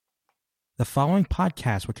The following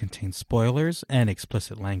podcast will contain spoilers and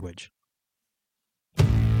explicit language.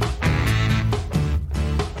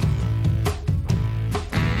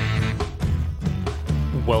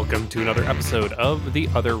 Welcome to another episode of The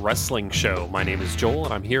Other Wrestling Show. My name is Joel,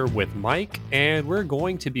 and I'm here with Mike, and we're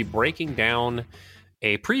going to be breaking down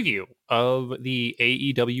a preview of the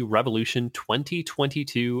AEW Revolution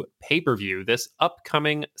 2022 pay-per-view this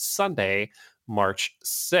upcoming Sunday, March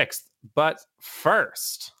 6th. But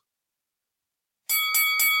first...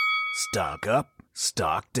 Stock up,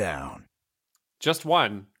 stock down. Just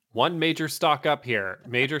one major stock up here.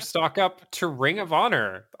 Major stock up to Ring of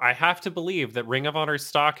Honor. I have to believe that Ring of Honor's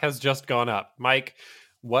stock has just gone up. Mike,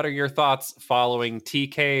 what are your thoughts following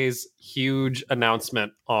TK's huge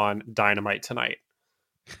announcement on Dynamite tonight?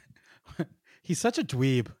 He's such a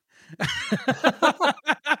dweeb.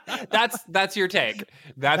 That's your take.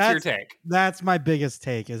 That's your take. That's my biggest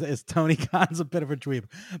take is Tony Khan's a bit of a dweeb.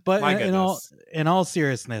 But in all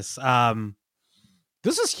seriousness,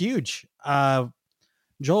 this is huge. Joel,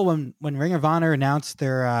 when Ring of Honor announced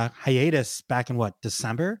their hiatus back in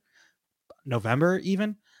November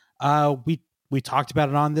even, we talked about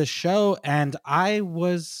it on this show, and I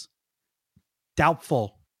was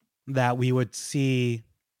doubtful that we would see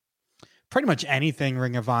pretty much anything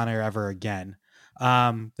Ring of Honor ever again.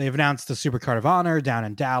 They've announced the Super Card of Honor down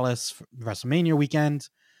in Dallas for WrestleMania weekend,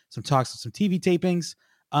 some talks with some TV tapings.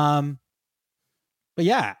 But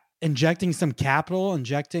yeah, injecting some capital,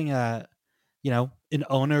 injecting an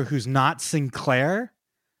owner who's not Sinclair.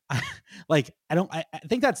 I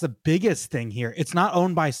think that's the biggest thing here. It's not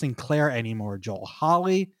owned by Sinclair anymore, Joel.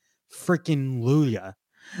 Holly freaking Luya.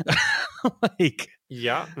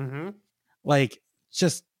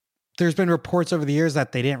 Just there's been reports over the years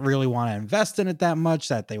that they didn't really want to invest in it that much,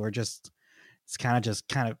 that they were just kind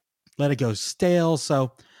of let it go stale.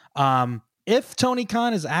 So if Tony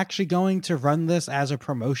Khan is actually going to run this as a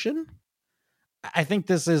promotion, I think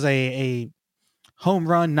this is a home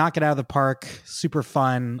run, knock it out of the park, super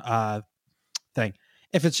fun thing.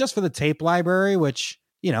 If it's just for the tape library, which,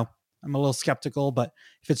 I'm a little skeptical, but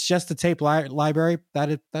if it's just the tape library,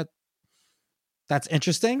 that's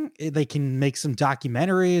interesting. They can make some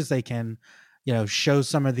documentaries. They can, show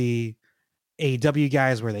some of the AEW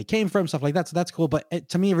guys where they came from, stuff like that. So that's cool. But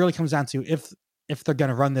to me, it really comes down to if they're going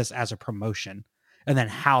to run this as a promotion, and then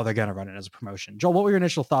how they're going to run it as a promotion. Joel, what were your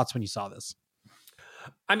initial thoughts when you saw this?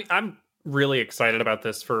 I mean, I'm really excited about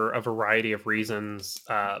this for a variety of reasons.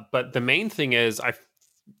 But the main thing is I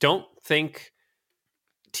don't think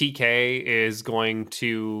TK is going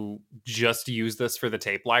to just use this for the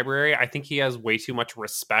tape library. I think he has way too much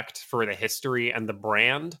respect for the history and the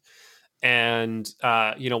brand. And,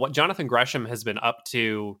 what Jonathan Gresham has been up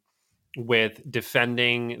to with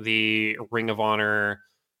defending the Ring of Honor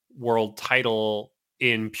world title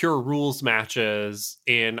in Pure Rules matches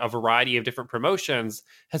in a variety of different promotions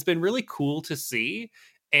has been really cool to see.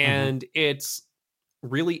 And it's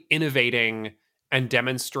really innovating and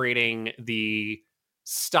demonstrating the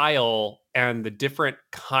style and the different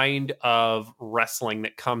kind of wrestling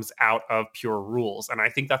that comes out of Pure Rules. And I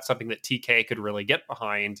think that's something that TK could really get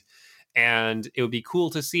behind. And it would be cool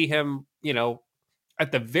to see him,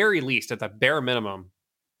 at the very least, at the bare minimum,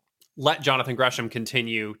 let Jonathan Gresham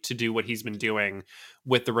continue to do what he's been doing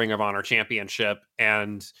with the Ring of Honor Championship,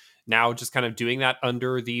 and now just kind of doing that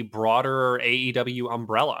under the broader AEW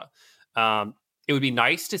umbrella. It would be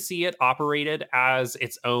nice to see it operated as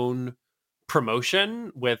its own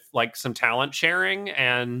promotion with some talent sharing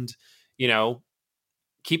and,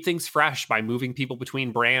 keep things fresh by moving people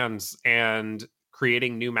between brands and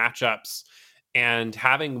creating new matchups and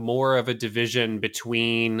having more of a division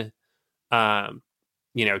between,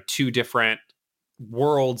 two different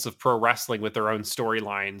worlds of pro wrestling with their own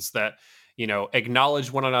storylines that,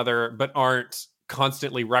 acknowledge one another, but aren't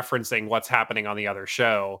constantly referencing what's happening on the other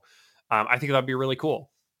show. I think that'd be really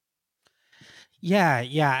cool.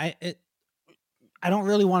 Yeah. I don't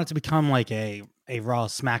really want it to become like a Raw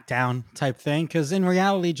SmackDown type thing, because in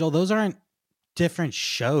reality, Joel, those aren't different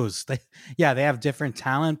shows. They have different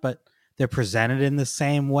talent, but they're presented in the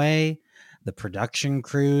same way. The production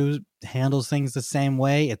crew handles things the same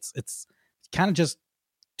way. It's kind of just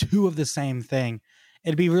two of the same thing.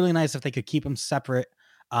 It'd be really nice if they could keep them separate.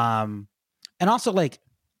 And also,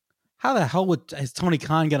 how the hell is Tony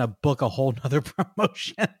Khan gonna book a whole nother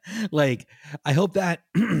promotion? I hope that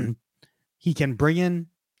he can bring in,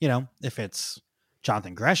 if it's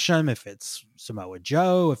Jonathan Gresham, if it's Samoa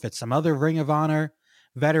Joe, if it's some other Ring of Honor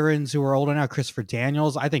veterans who are older now, Christopher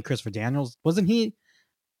Daniels. I think Christopher Daniels, wasn't he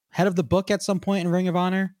head of the book at some point in Ring of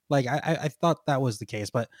Honor? I thought that was the case,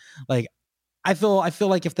 but I feel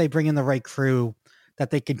like if they bring in the right crew, that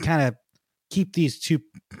they could kind of keep these two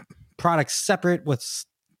products separate with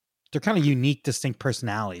they're kind of unique, distinct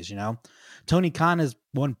personalities, you know? Tony Khan has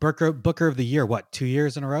won Booker of the Year, 2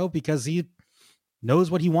 years in a row? Because he knows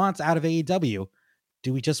what he wants out of AEW.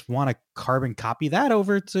 Do we just want to carbon copy that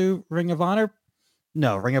over to Ring of Honor?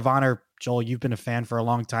 No, Ring of Honor, Joel, you've been a fan for a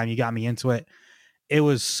long time. You got me into it. It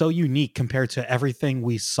was so unique compared to everything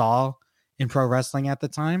we saw in pro wrestling at the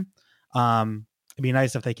time. It'd be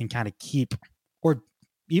nice if they can kind of keep or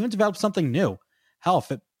even develop something new. Hell,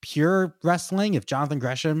 if pure wrestling, if Jonathan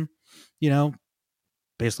Gresham,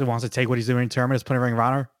 basically wants to take what he's doing in Terminus, put in Ring of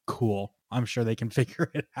Honor, cool. I'm sure they can figure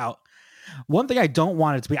it out. One thing I don't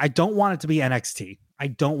want it to be NXT. I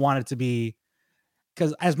don't want it to be,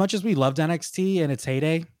 because as much as we loved NXT in its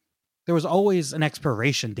heyday, there was always an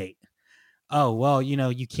expiration date. Oh, well,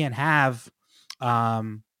 you can't have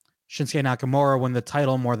Shinsuke Nakamura win the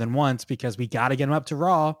title more than once because we got to get him up to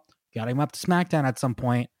Raw, got him up to SmackDown at some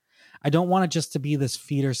point. I don't want it just to be this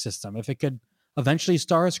feeder system. If it could eventually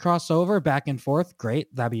stars cross over back and forth,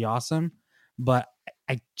 great. That'd be awesome. But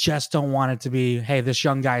I just don't want it to be, hey, this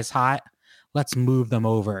young guy's hot. Let's move them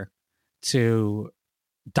over to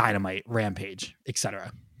Dynamite, Rampage,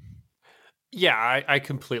 etc. Yeah, I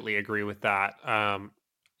completely agree with that.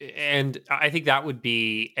 And I think that would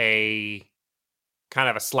be a kind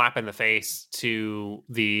of a slap in the face to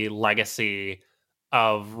the legacy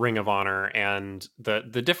of Ring of Honor and the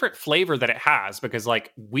different flavor that it has, because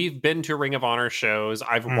like we've been to Ring of Honor shows.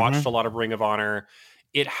 I've watched a lot of Ring of Honor.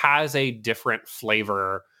 It has a different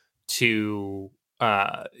flavor to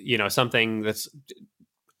something that's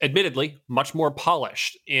admittedly much more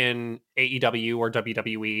polished in AEW or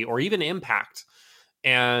WWE or even Impact.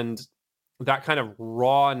 And that kind of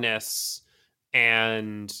rawness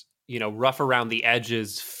and rough around the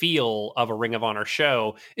edges feel of a Ring of Honor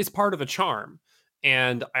show is part of the charm.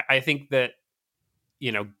 And I think that,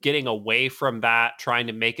 getting away from that, trying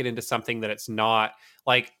to make it into something that it's not,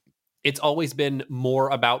 like, it's always been more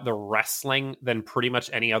about the wrestling than pretty much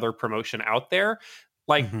any other promotion out there.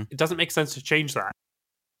 Like, it doesn't make sense to change that.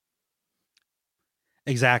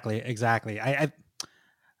 Exactly.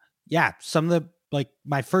 Some of the, like,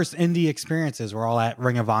 my first indie experiences were all at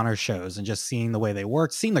Ring of Honor shows and just seeing the way they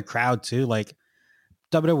work, seeing the crowd too. Like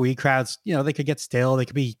WWE crowds, they could get stale, they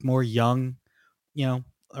could be more young,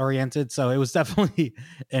 oriented. So it was definitely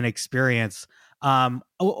an experience. I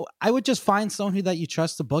would just find someone that you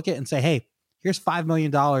trust to book it and say, hey, here's $5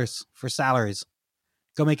 million for salaries.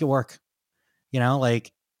 Go make it work.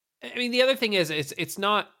 Like, I mean, the other thing is it's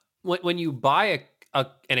not when you buy an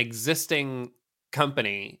existing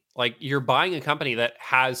company, like you're buying a company that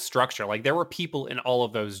has structure. Like there were people in all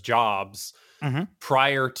of those jobs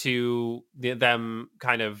prior to them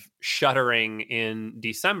kind of shuttering in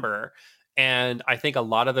December. And I think a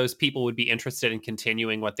lot of those people would be interested in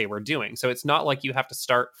continuing what they were doing. So it's not like you have to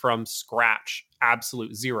start from scratch,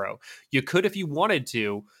 absolute zero. You could if you wanted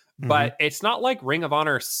to, but it's not like Ring of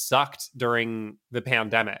Honor sucked during the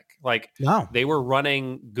pandemic. Like, no. They were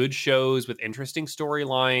running good shows with interesting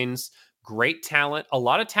storylines, great talent, a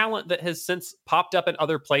lot of talent that has since popped up in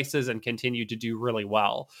other places and continued to do really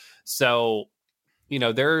well. So,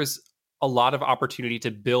 there's a lot of opportunity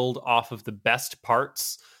to build off of the best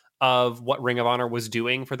parts of what Ring of Honor was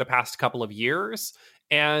doing for the past couple of years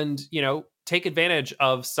and, take advantage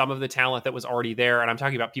of some of the talent that was already there. And I'm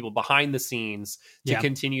talking about people behind the scenes to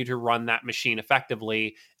continue to run that machine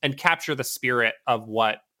effectively and capture the spirit of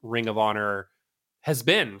what Ring of Honor has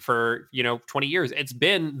been for, 20 years. It's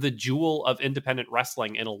been the jewel of independent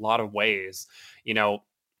wrestling in a lot of ways.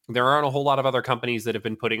 There aren't a whole lot of other companies that have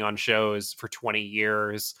been putting on shows for 20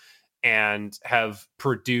 years and have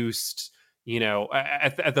produced,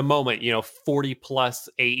 at the moment, 40 plus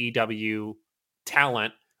AEW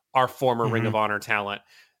talent are former Ring of Honor talent.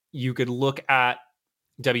 You could look at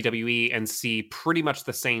WWE and see pretty much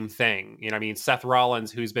the same thing. Seth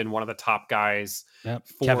Rollins, who's been one of the top guys for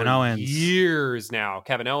Kevin Owens. years now.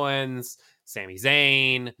 Kevin Owens, Sami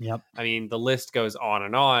Zayn. Yep. The list goes on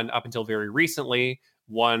and on up until very recently.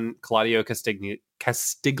 One Claudio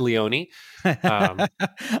Castiglione.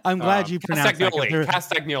 I'm glad you pronounced that.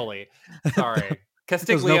 Castagnoli. Sorry.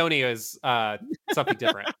 Castiglione is something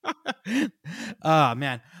different. Oh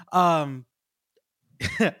man.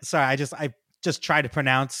 Sorry, I just tried to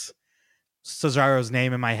pronounce Cesaro's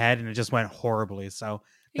name in my head and it just went horribly. So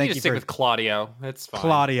thank you. Stick with Claudio. It's fine.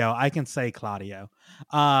 Claudio. I can say Claudio.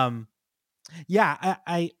 I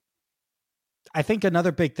think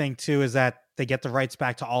another big thing too is that they get the rights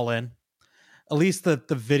back to All In. At least the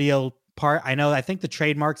video part. I think the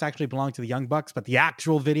trademarks actually belong to the Young Bucks, but the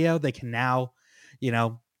actual video they can now,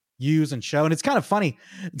 use and show. And it's kind of funny.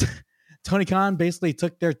 Tony Khan basically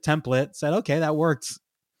took their template, said, okay, that works,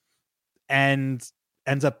 and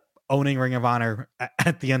ends up owning Ring of Honor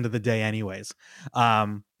at the end of the day anyways.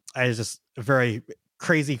 It's just a very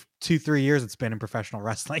crazy 2-3 years it's been in professional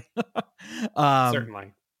wrestling.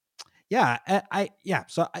 Certainly. Yeah,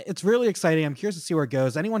 so it's really exciting. I'm curious to see where it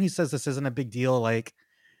goes. Anyone who says this isn't a big deal, like,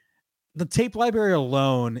 the tape library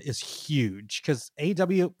alone is huge, because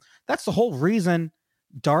AEW, that's the whole reason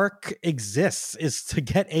Dark exists, is to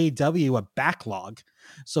get AEW a backlog.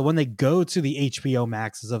 So when they go to the HBO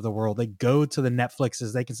Maxes of the world, they go to the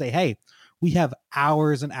Netflixes, they can say, hey, we have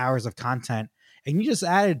hours and hours of content. And you just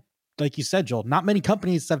added, like you said, Joel, not many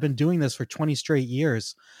companies have been doing this for 20 straight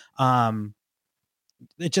years.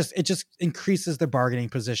 It just increases their bargaining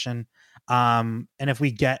position. And if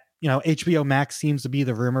we get, HBO Max seems to be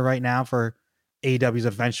the rumor right now for AEW's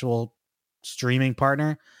eventual streaming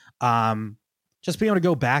partner. Just being able to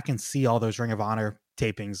go back and see all those Ring of Honor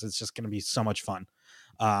tapings, it's just going to be so much fun.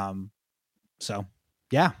 So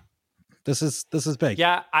yeah, this is big.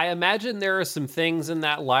 Yeah, I imagine there are some things in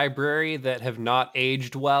that library that have not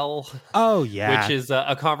aged well. Oh yeah, which is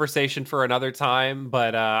a conversation for another time.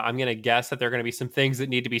 But I'm going to guess that there are going to be some things that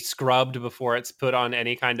need to be scrubbed before it's put on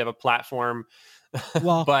any kind of a platform.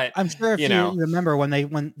 Well, but I'm sure if you remember when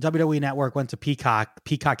WWE Network went to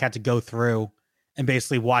Peacock had to go through and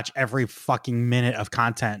basically watch every fucking minute of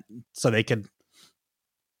content so they could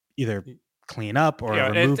either clean up or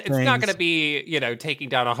remove it's not going to be, taking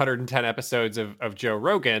down 110 episodes of Joe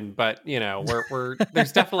Rogan, but we're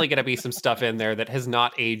there's definitely going to be some stuff in there that has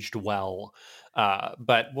not aged well.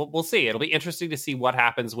 But we'll see. It'll be interesting to see what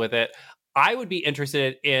happens with it. I would be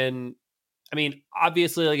interested in,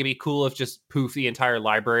 obviously, like, it'd be cool if just poof, the entire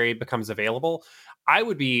library becomes available. I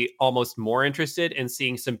would be almost more interested in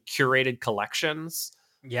seeing some curated collections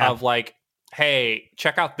of, like, hey,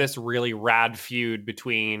 check out this really rad feud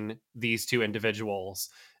between these two individuals,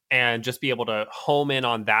 and just be able to home in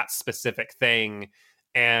on that specific thing.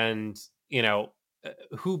 And,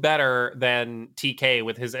 who better than TK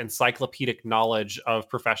with his encyclopedic knowledge of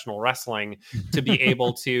professional wrestling to be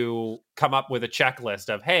able to come up with a checklist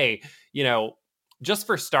of, hey, just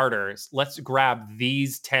for starters, let's grab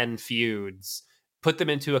these 10 feuds, put them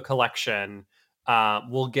into a collection.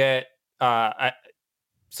 We'll get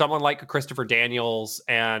someone like Christopher Daniels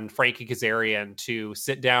and Frankie Kazarian to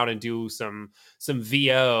sit down and do some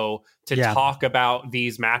VO to talk about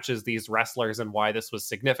these matches, these wrestlers, and why this was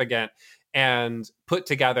significant, and put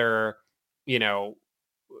together,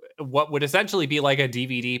 what would essentially be like a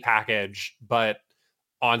DVD package, but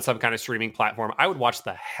on some kind of streaming platform. I would watch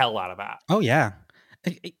the hell out of that. Oh yeah.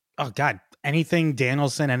 Oh God. Anything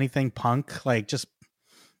Danielson, anything Punk, like, just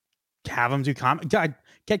have them do God,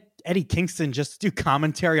 get Eddie Kingston just to do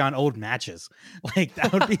commentary on old matches. Like,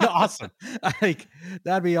 that would be awesome. Like,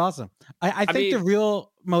 that'd be awesome. I think the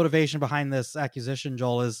real motivation behind this acquisition,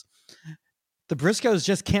 Joel, is the Briscoes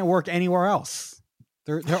just can't work anywhere else.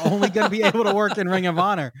 They're only going to be able to work in Ring of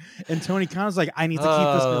Honor. And Tony Khan's like, I need to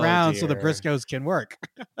keep this around so the Briscoes can work.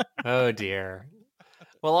 Oh dear.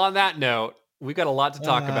 Well, on that note, we've got a lot to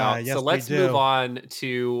talk about. Yes, so let's move on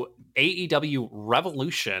to AEW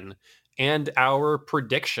Revolution and our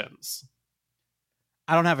predictions.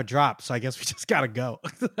 I don't have a drop, so I guess we just got to go.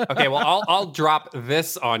 Okay, well, I'll drop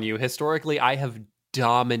this on you. Historically, I have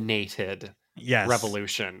dominated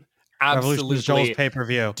Revolution. Absolutely, Joel's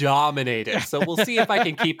pay-per-view. Dominated. So we'll see if I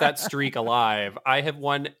can keep that streak alive. I have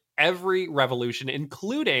won every Revolution,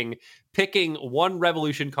 including picking one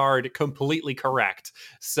Revolution card completely correct.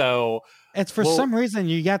 So it's for some reason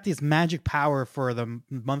you got this magic power for the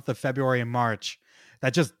month of February and March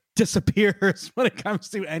that just disappears when it comes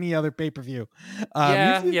to any other pay-per-view.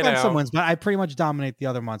 You've got some wins, but I pretty much dominate the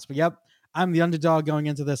other months. But yep, I'm the underdog going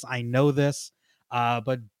into this. I know this.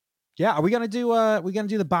 But yeah, are we gonna do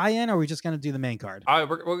the buy-in, or are we just gonna do the main card?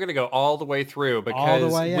 We're gonna go all the way through,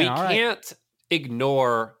 because we can't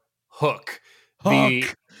ignore Hook. He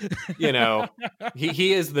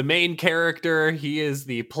is the main character. He is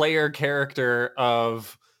the player character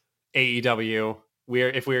of AEW.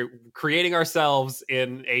 If we're creating ourselves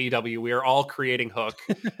in AEW, we are all creating Hook,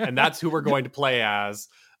 and that's who we're going to play as.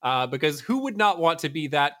 Because who would not want to be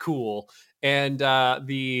that cool? And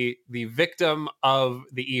the victim of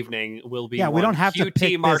the evening will be we don't have to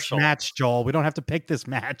pick Marshall. This match, Joel. We don't have to pick this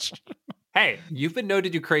match. Hey, you've been known to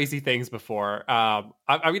do crazy things before. I'm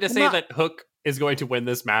going to say that Hook is going to win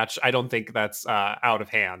this match. I don't think that's out of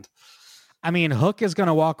hand. I mean, Hook is going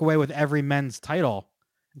to walk away with every men's title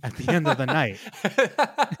at the end of the night.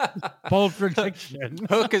 Bold prediction.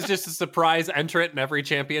 Hook is just a surprise entrant in every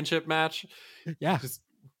championship match. Yeah.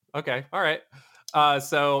 Okay. All right.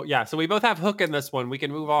 So we both have Hook in this one. We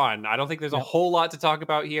can move on. I don't think there's a whole lot to talk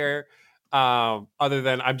about here, other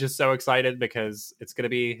than I'm just so excited because it's going to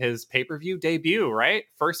be his pay-per-view debut, right?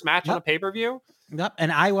 First match on a pay-per-view. Yep,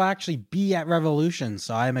 and I will actually be at Revolution,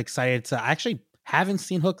 so I'm excited to. I actually haven't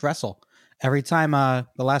seen Hook wrestle. Every time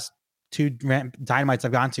the last two Dynamites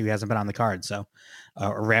I've gone to, he hasn't been on the card, so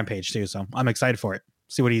or Rampage too. So I'm excited for it.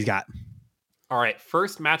 See what he's got. All right,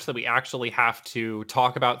 first match that we actually have to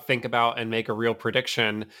talk about, think about, and make a real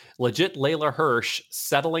prediction. Legit Layla Hirsch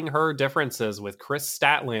settling her differences with Chris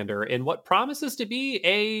Statlander in what promises to be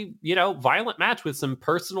a, violent match with some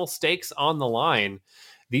personal stakes on the line.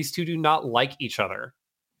 These two do not like each other.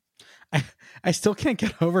 I still can't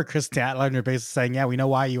get over Chris Statlander basically saying, yeah, we know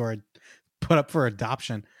why you were put up for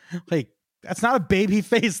adoption. Like, that's not a baby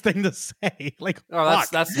face thing to say. Like,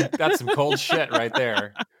 that's some cold shit right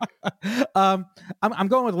there. I'm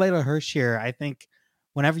going with Layla Hirsch here. I think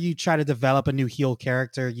whenever you try to develop a new heel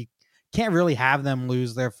character, you can't really have them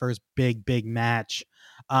lose their first big match.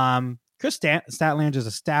 Chris Statlander is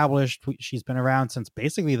established. She's been around since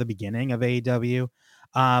basically the beginning of AEW.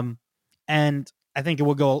 And I think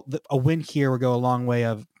a win here will go a long way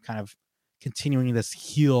of kind of continuing this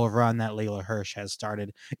heel run that Layla Hirsch has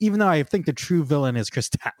started, even though I think the true villain is Chris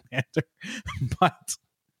Statlander. But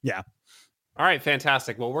yeah. All right,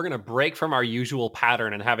 fantastic. Well, we're going to break from our usual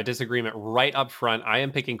pattern and have a disagreement right up front. I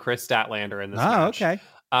am picking Chris Statlander in this match.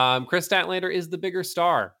 Okay. Chris Statlander is the bigger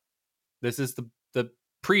star. This is the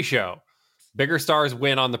pre-show. Bigger stars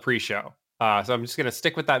win on the pre-show. So I'm just going to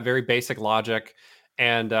stick with that very basic logic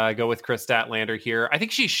and go with Chris Statlander here. I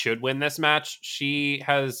think she should win this match. She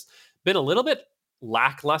has been a little bit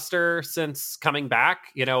lackluster since coming back.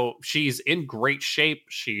 She's in great shape.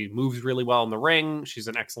 She moves really well in the ring. She's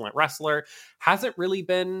an excellent wrestler. Hasn't really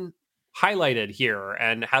been highlighted here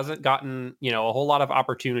and hasn't gotten, a whole lot of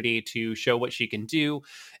opportunity to show what she can do.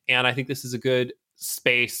 And I think this is a good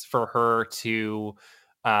space for her to,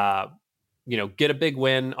 get a big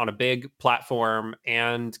win on a big platform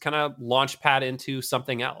and kind of launch pad into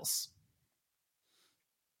something else.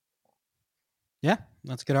 Yeah,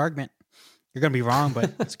 that's a good argument. You're going to be wrong,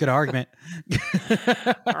 but it's a good argument.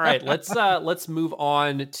 All right, let's move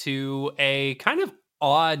on to a kind of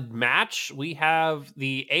odd match. We have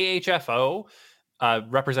the AHFO,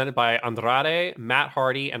 represented by Andrade, Matt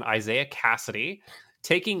Hardy, and Isaiah Cassidy,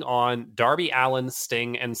 taking on Darby Allin,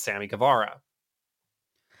 Sting, and Sammy Guevara.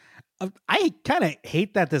 I kind of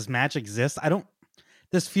hate that this match exists.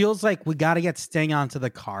 This feels like we got to get Sting onto the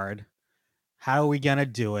card. How are we going to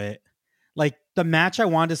do it? Like, the match I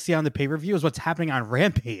wanted to see on the pay-per-view is what's happening on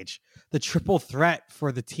Rampage, the triple threat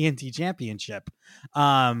for the TNT Championship.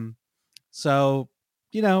 So,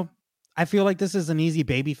 I feel like this is an easy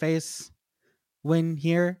babyface win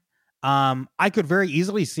here. I could very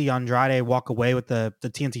easily see Andrade walk away with the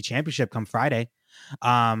TNT Championship come Friday.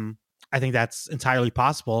 I think that's entirely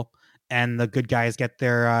possible, and the good guys get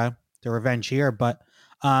their revenge here. But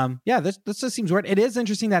this just seems weird. It is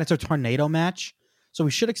interesting that it's a tornado match. So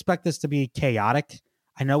we should expect this to be chaotic.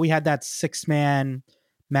 I know we had that 6-man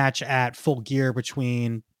match at Full Gear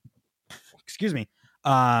between,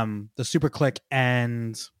 the Super Click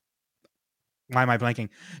and, why am I blanking?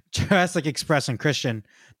 Jurassic Express and Christian.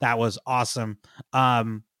 That was awesome. I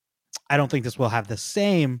don't think this will have the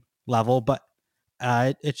same level, but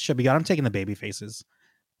it should be good. I'm taking the baby faces.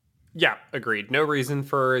 Yeah, agreed. No reason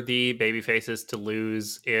for the baby faces to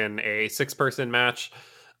lose in a 6-person match.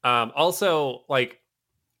 Also, like,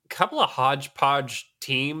 a couple of hodgepodge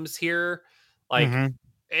teams here,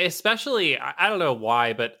 especially, I don't know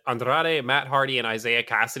why, but Andrade, Matt Hardy, and Isaiah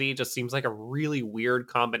Cassidy just seems like a really weird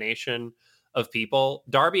combination of people.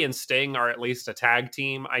 Darby and Sting are at least a tag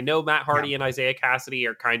team. I know Matt Hardy and Isaiah Cassidy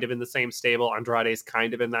are kind of in the same stable. Andrade's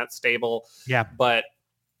kind of in that stable. Yeah. But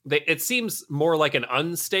it seems more like an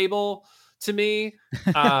unstable to me.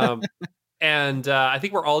 And I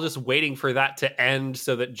think we're all just waiting for that to end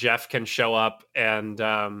so that Jeff can show up and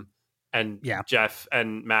Jeff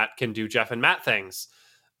and Matt can do Jeff and Matt things.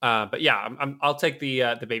 But yeah, I'll take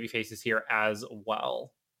the baby faces here as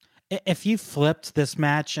well. If you flipped this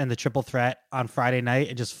match and the triple threat on Friday night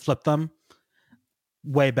and just flipped them,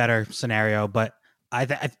 way better scenario. But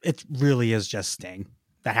it really is just Sting.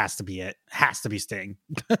 That has to be it. Has to be Sting.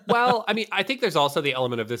 Well, I mean, I think there's also the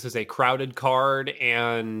element of this is a crowded card,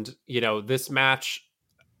 and this match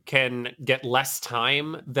can get less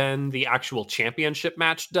time than the actual championship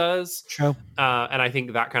match does. True. And I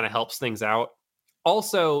think that kind of helps things out.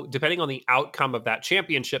 Also, depending on the outcome of that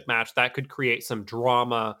championship match, that could create some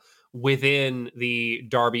drama within the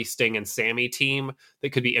Darby, Sting, and Sammy team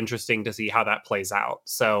that could be interesting to see how that plays out.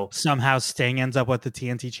 So somehow Sting ends up with the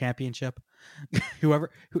TNT Championship.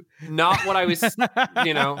 Not what I was,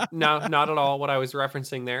 no, not at all what I was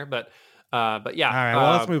referencing there, but yeah. All right,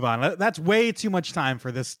 well, let's move on. That's way too much time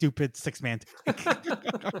for this stupid 6-man tag.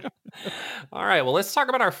 All right, well, let's talk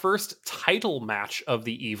about our first title match of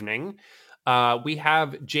the evening. We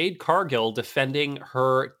have Jade Cargill defending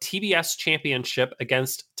her TBS championship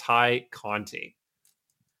against Ty Conti.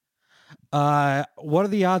 What are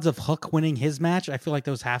the odds of Hook winning his match? I feel like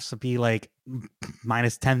those have to be like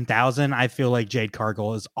minus 10,000. I feel like Jade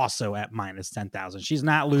Cargill is also at minus 10,000. She's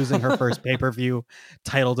not losing her first pay-per-view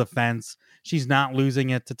title defense. She's not losing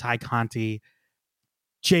it to Ty Conti.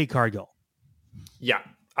 Jade Cargill. Yeah,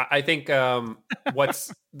 I think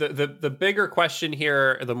what's the bigger question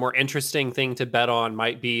here, the more interesting thing to bet on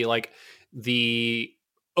might be like the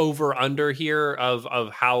over under here of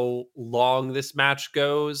how long this match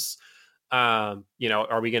goes. Are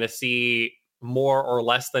we going to see more or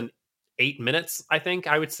less than 8 minutes? I think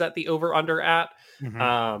I would set the over under at.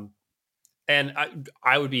 Mm-hmm. And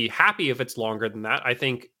I would be happy if it's longer than that. I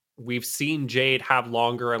think we've seen Jade have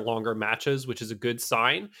longer and longer matches, which is a good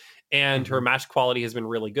sign. And her match quality has been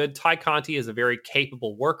really good. Ty Conti is a very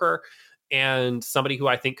capable worker and somebody who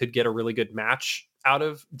I think could get a really good match out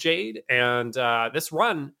of Jade. And this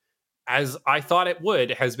run, as I thought it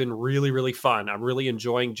would, has been really, really fun. I'm really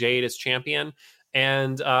enjoying Jade as champion.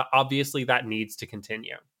 And obviously that needs to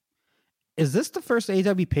continue. Is this the first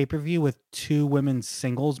AEW pay-per-view with 2 women's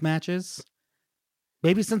singles matches?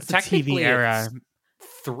 Maybe since the TV era.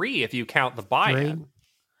 3 if you count the buy-in.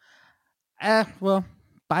 Well,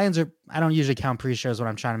 buy-ins are... I don't usually count pre-shows when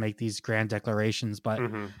I'm trying to make these grand declarations, but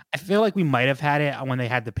I feel like we might have had it when they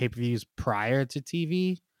had the pay-per-views prior to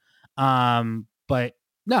TV. But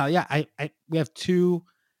no, yeah, we have 2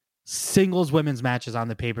 singles women's matches on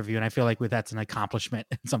the pay-per-view, and I feel like that's an accomplishment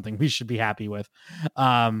and something we should be happy with.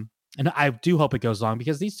 And I do hope it goes long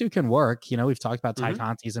because these 2 can work. We've talked about Ty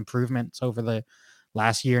Conti's improvements over the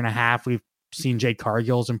last year and a half. We've seen Jade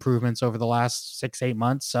Cargill's improvements over the last 6-8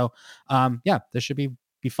 months. So, yeah, this should be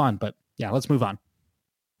fun. But yeah, let's move on.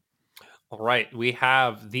 All right, we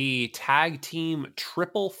have the tag team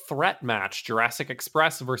triple threat match, Jurassic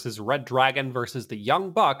Express versus Red Dragon versus the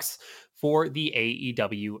Young Bucks for the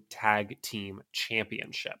AEW Tag Team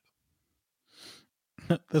Championship.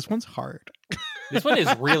 This one's hard. This one is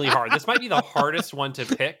really hard. This might be the hardest one to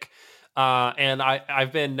pick. And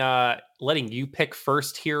I've been letting you pick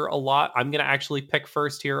first here a lot. I'm going to actually pick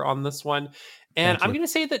first here on this one. And I'm going to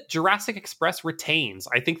say that Jurassic Express retains.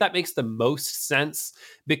 I think that makes the most sense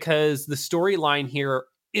because the storyline here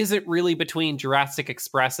isn't really between Jurassic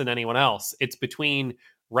Express and anyone else. It's between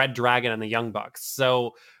Red Dragon and the Young Bucks.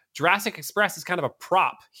 So Jurassic Express is kind of a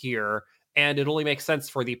prop here, and it only makes sense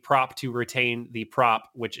for the prop to retain the prop,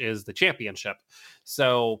 which is the championship.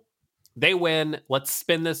 So they win. Let's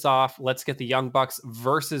spin this off. Let's get the Young Bucks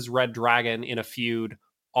versus Red Dragon in a feud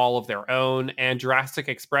all of their own, and Jurassic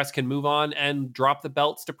Express can move on and drop the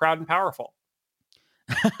belts to Proud and Powerful.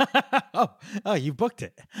 oh, you booked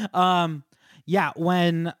it. Yeah,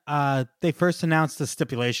 when they first announced the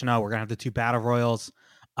stipulation, we're gonna have the 2 battle royals.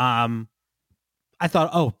 I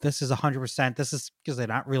thought, this is 100%. This is because they're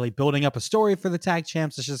not really building up a story for the tag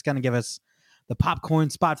champs. It's just gonna give us the popcorn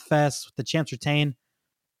spot fest with the champs retain,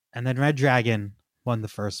 and then Red Dragon won the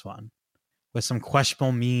first one with some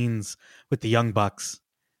questionable means with the Young Bucks.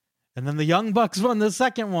 And then the Young Bucks won the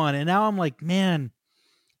second one. And now I'm like, man,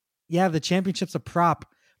 yeah, the championship's a prop,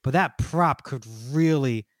 but that prop could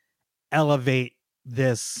really elevate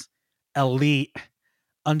this elite,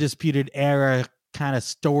 undisputed era kind of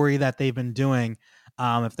story that they've been doing,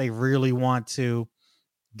 if they really want to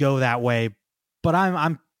go that way. But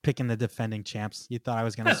I'm picking the defending champs. You thought I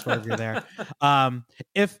was going to swerve you there.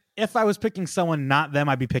 If I was picking someone not them,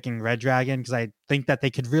 I'd be picking Red Dragon because I think that they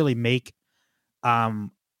could really make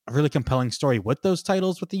a really compelling story with those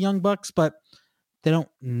titles with the Young Bucks, but they don't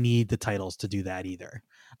need the titles to do that either.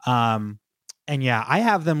 And yeah, I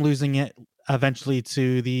have them losing it eventually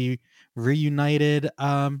to the reunited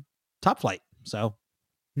Top Flight. So,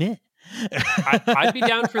 meh. I'd be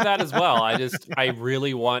down for that as well. I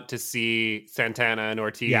really want to see Santana and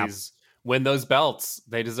Ortiz win those belts.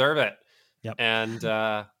 They deserve it. Yep. And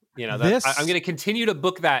I'm going to continue to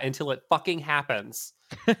book that until it fucking happens.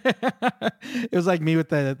 It was like me with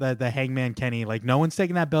the Hangman Kenny. Like, no one's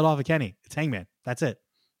taking that belt off of Kenny. It's Hangman. That's it.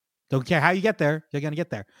 Don't care how you get there. You're gonna get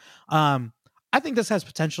there. I think this has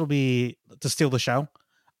potential to steal the show.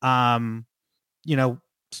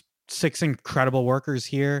 6 incredible workers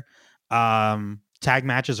here. Tag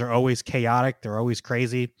matches are always chaotic. They're always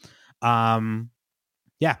crazy.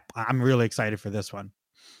 Yeah, I'm really excited for this one.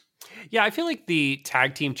 Yeah, I feel like the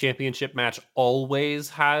tag team championship match always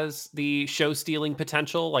has the show stealing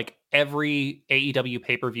potential. Like every AEW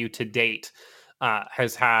pay per view to date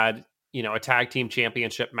has had, a tag team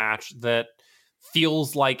championship match that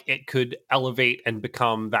feels like it could elevate and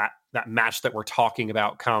become that match that we're talking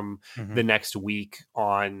about come Mm-hmm. the next week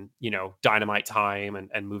on, Dynamite time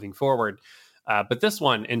and moving forward. But this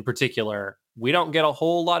one in particular, we don't get a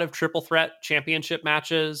whole lot of triple threat championship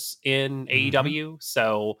matches in AEW.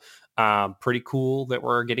 So pretty cool that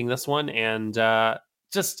we're getting this one. And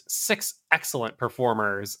just 6 excellent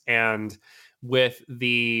performers. And with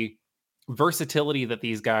the versatility that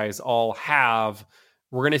these guys all have,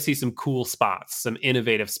 we're going to see some cool spots, some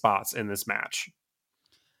innovative spots in this match.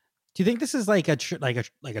 Do you think this is like a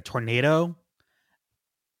tornado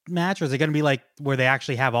match, or is it going to be like where they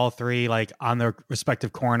actually have all three like on their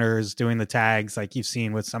respective corners doing the tags like you've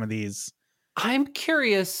seen with some of these? I'm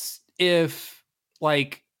curious if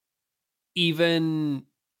like even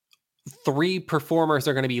 3 performers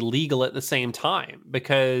are going to be legal at the same time,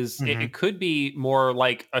 because it could be more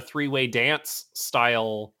like a 3-way dance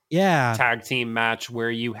style tag team match where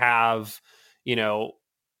you have,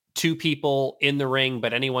 2 people in the ring,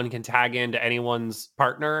 but anyone can tag into anyone's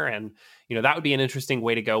partner. And, that would be an interesting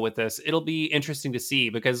way to go with this. It'll be interesting to see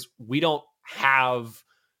because we don't have,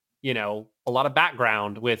 a lot of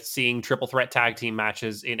background with seeing triple threat tag team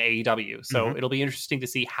matches in AEW. So it'll be interesting to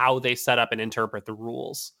see how they set up and interpret the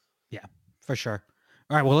rules. Yeah, for sure.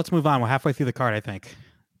 All right, well, let's move on. We're halfway through the card, I think.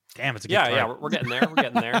 Damn, it's a good card. Yeah, we're getting there. We're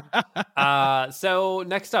getting there. So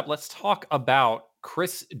next up, let's talk about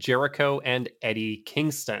Chris Jericho and Eddie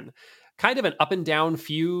Kingston. Kind of an up and down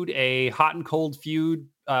feud, a hot and cold feud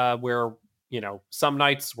where, some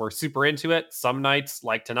nights we're super into it. Some nights,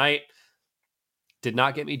 like tonight, did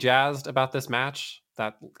not get me jazzed about this match.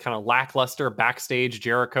 That kind of lackluster backstage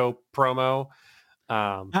Jericho promo.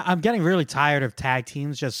 I'm getting really tired of tag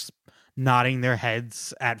teams just nodding their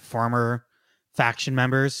heads at former faction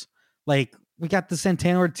members. Like, we got the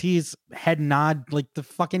Santana Ortiz head nod, like the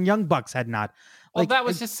fucking Young Bucks head nod. Well, that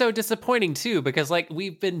was just so disappointing too, because like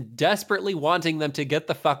we've been desperately wanting them to get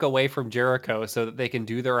the fuck away from Jericho so that they can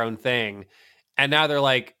do their own thing. And now they're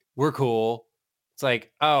like, we're cool. It's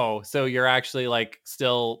like, oh, so you're actually like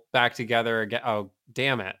still back together again. Oh,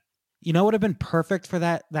 damn it. You know what would have been perfect for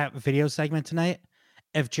that video segment tonight?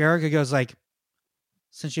 If Jericho goes like,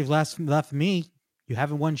 since you've left me, you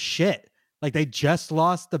haven't won shit. Like, they just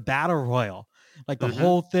lost the battle royal. Like, the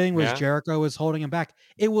whole thing was Jericho was holding him back.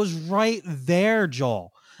 It was right there,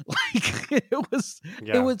 Joel. Like,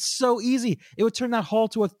 it was so easy. It would turn that whole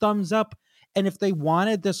to a thumbs up. And if they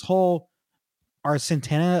wanted this whole, are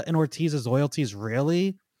Santana and Ortiz's loyalties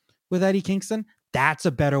really with Eddie Kingston? That's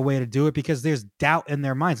a better way to do it, because there's doubt in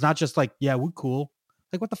their minds. Not just like, yeah, we're cool.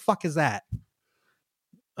 Like, what the fuck is that?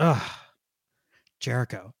 Ugh.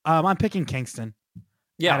 Jericho. I'm picking Kingston.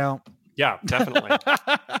 Yeah. Yeah, definitely.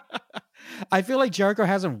 I feel like Jericho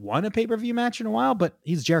hasn't won a pay-per-view match in a while, but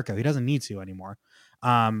he's Jericho. He doesn't need to anymore.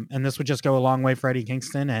 And this would just go a long way for Eddie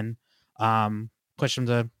Kingston and push him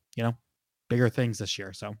to, bigger things this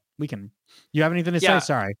year. So you have anything to say?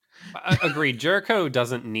 Sorry. Agreed. Jericho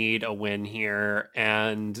doesn't need a win here.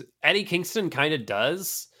 And Eddie Kingston kind of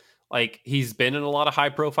does. Like, he's been in a lot of high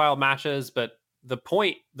profile matches, but the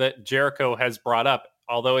point that Jericho has brought up,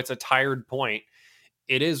 although it's a tired point,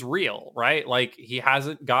 it is real, right? Like, he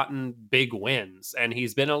hasn't gotten big wins, and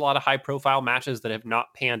he's been in a lot of high profile matches that have not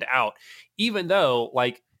panned out, even though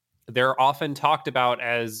like they're often talked about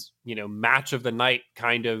as, match of the night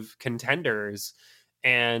kind of contenders.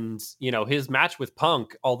 And, his match with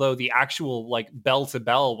Punk, although the actual like bell to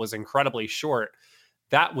bell was incredibly short,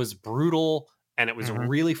 that was brutal, and it was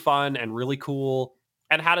really fun and really cool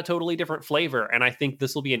and had a totally different flavor. And I think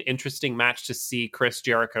this will be an interesting match to see Chris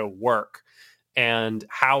Jericho work. And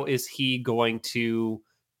how is he going to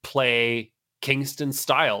play Kingston's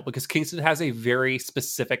style? Because Kingston has a very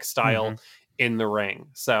specific style in the ring.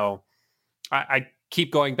 So I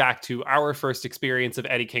keep going back to our first experience of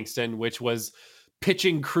Eddie Kingston, which was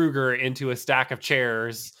pitching Kruger into a stack of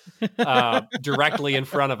chairs directly in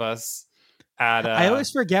front of us. I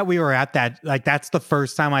always forget we were at that. Like, that's the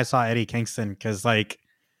first time I saw Eddie Kingston, because like,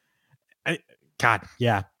 God,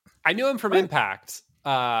 yeah. I knew him from Impact.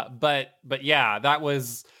 But yeah, that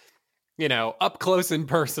was, up close and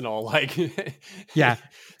personal, like, yeah,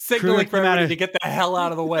 signaling for everybody to get the hell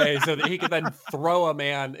out of the way so that he could then throw a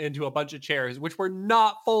man into a bunch of chairs, which were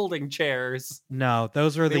not folding chairs. No, they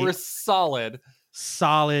were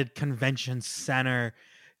solid convention center,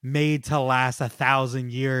 made to last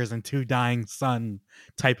 1,000 years and 2 dying sun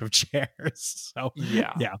type of chairs. So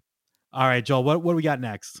yeah. All right, Joel, what do we got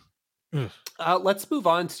next? Ugh. Let's move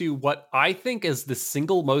on to what I think is the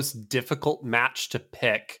single most difficult match to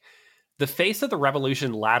pick. The Face of the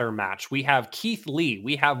Revolution ladder match. We have Keith Lee,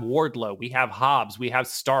 we have Wardlow, we have Hobbs, we have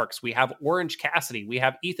Starks, we have Orange Cassidy, we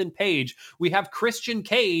have Ethan Page, we have Christian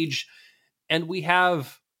Cage, and we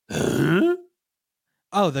have...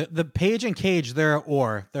 Oh, the Page and Cage, they're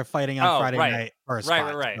fighting on Friday night for a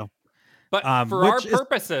spot. Right. So, But for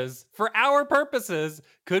our purposes,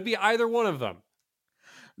 could be either one of them.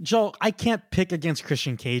 Joel, I can't pick against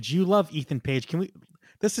Christian Cage. You love Ethan Page. Can we?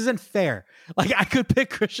 This isn't fair. Like, I could pick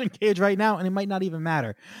Christian Cage right now, and it might not even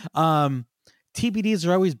matter. TBDs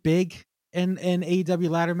are always big in AEW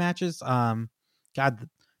ladder matches. God,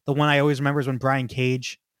 the one I always remember is when Brian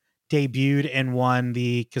Cage debuted and won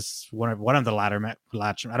one of the ladder match.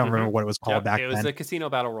 I don't remember what it was called back then. It was the Casino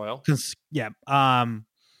Battle Royal. Yeah.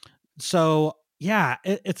 So yeah,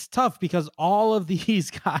 it's tough because all of these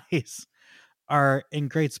guys are in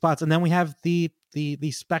great spots, and then we have the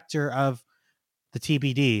specter of the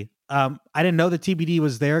TBD. I didn't know the TBD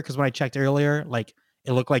was there because when I checked earlier, like,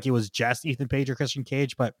 it looked like it was just Ethan Page or Christian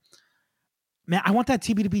Cage. But man, I want that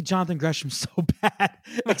TBD to be Jonathan Gresham so bad,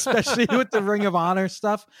 especially with the Ring of Honor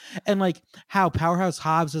stuff, and like how Powerhouse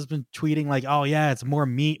Hobbs has been tweeting like, "Oh yeah, it's more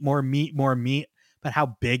meat, more meat, more meat." But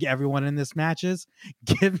how big everyone in this match is.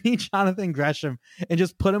 Give me Jonathan Gresham and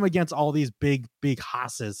just put him against all these big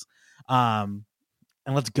hosses. And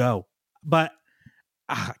let's go. But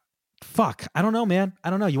fuck, I don't know, man.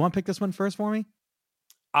 I don't know. You want to pick this one first for me?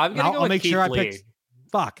 I'm gonna go with Keith Lee. I pick.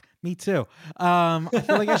 Fuck, me too. I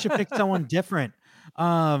feel like I should pick someone different.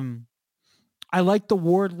 I like the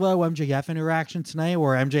Wardlow MJF interaction tonight,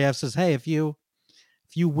 where MJF says, "Hey, if you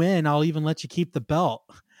win, I'll even let you keep the belt."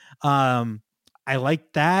 I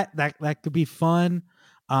like that. That could be fun.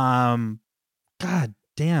 God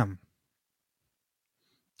damn.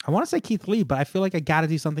 I want to say Keith Lee, but I feel like I got to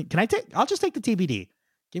do something. I'll just take the TBD.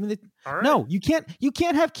 Give me the. Right. No, you can't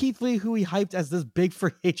have Keith Lee, who he hyped as this big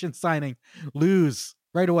free agent signing, lose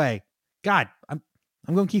right away. God, I'm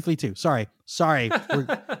going Keith Lee too. Sorry.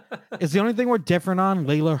 Is the only thing we're different on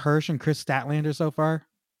Layla Hirsch and Chris Statlander so far?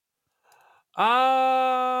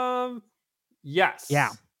 Yes. Yeah.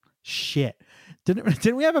 Shit.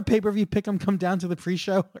 Didn't we have a pay-per-view pick 'em come down to the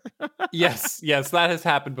pre-show? yes, that has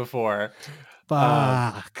happened before.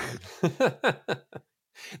 Fuck.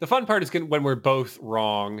 The fun part is when we're both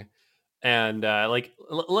wrong, and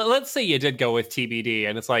let's say you did go with TBD,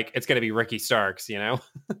 and it's like it's going to be Ricky Starks, you know?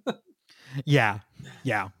 Yeah.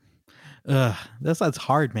 That's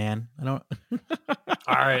hard, man. I don't.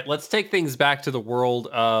 All right, let's take things back to the world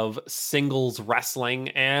of singles wrestling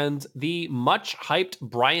and the much hyped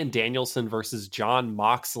Bryan Danielson versus Jon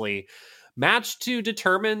Moxley match to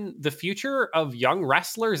determine the future of young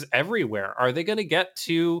wrestlers everywhere. Are they going to get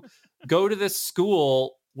to go to this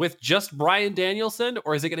school with just Bryan Danielson,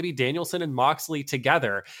 or is it going to be Danielson and Moxley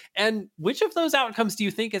together? And which of those outcomes do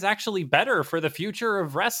you think is actually better for the future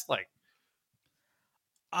of wrestling?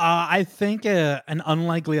 I think an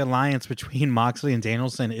unlikely alliance between Moxley and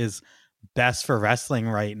Danielson is best for wrestling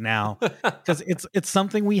right now, because it's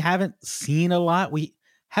something we haven't seen a lot. We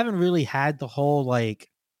haven't really had the whole like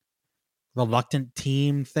reluctant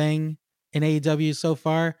team thing in AEW so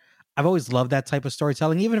far. I've always loved that type of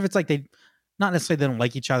storytelling, even if it's like they not necessarily they don't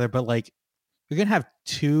like each other, but like you're gonna have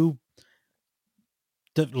two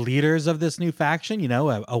the leaders of this new faction, you know,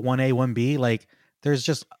 a 1A, 1B, like there's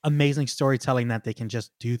just amazing storytelling that they can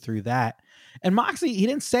just do through that. And Moxley, he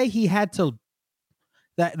didn't say he had to,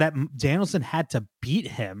 that Danielson had to beat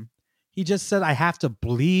him. He just said, I have to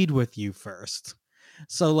bleed with you first.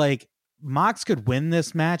 So like Mox could win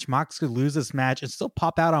this match. Mox could lose this match and still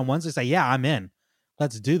pop out on Wednesday, say, yeah, I'm in.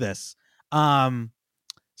 Let's do this.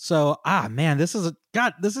 So, man, I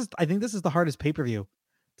think this is the hardest pay-per-view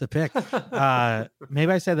to pick.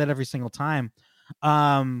 Maybe I say that every single time.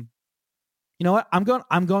 You know what? I'm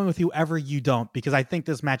going with whoever you don't, because I think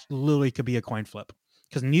this match literally could be a coin flip,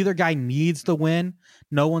 because neither guy needs to win.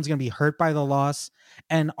 No one's going to be hurt by the loss,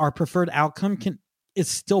 and our preferred outcome is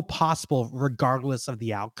still possible regardless of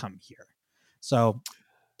the outcome here. So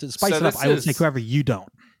to spice it up, I would take whoever you don't.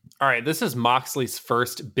 All right, this is Moxley's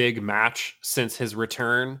first big match since his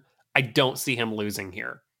return. I don't see him losing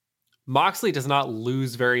here. Moxley does not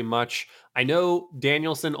lose very much. I know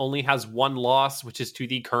Danielson only has one loss, which is to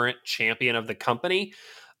the current champion of the company.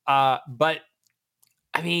 But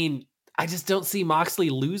I mean, I just don't see Moxley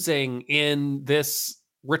losing in this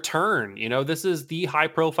return. You know, this is the high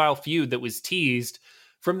profile feud that was teased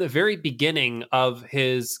from the very beginning of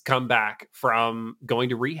his comeback from going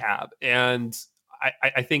to rehab. And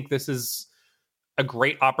I think this is a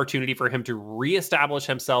great opportunity for him to reestablish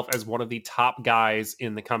himself as one of the top guys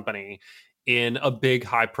in the company in a big,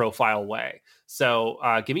 high-profile way. So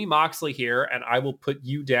give me Moxley here, and I will put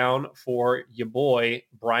you down for your boy,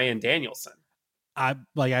 Bryan Danielson.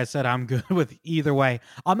 Like I said, I'm good with either way.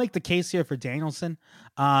 I'll make the case here for Danielson.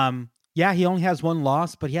 Yeah, he only has one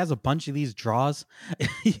loss, but he has a bunch of these draws.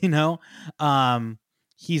 you know,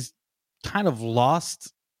 he's kind of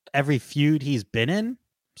lost every feud he's been in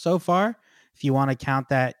so far. If you want to count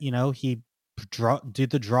that, he did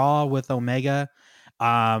the draw with Omega.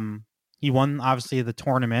 He won obviously the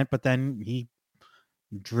tournament, but then he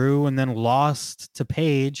drew and then lost to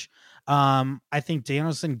Page. I think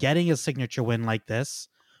Danielson getting a signature win like this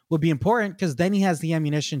would be important because then he has the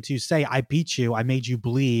ammunition to say, I beat you. I made you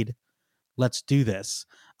bleed. Let's do this.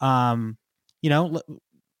 Yes,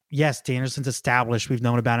 Danielson's established. We've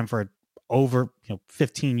known about him for over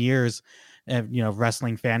 15 years,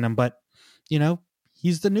 wrestling fandom, but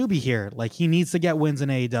he's the newbie here. Like, he needs to get wins in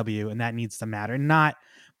AEW, and that needs to matter, not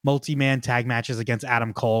multi-man tag matches against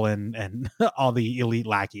Adam Cole and all the elite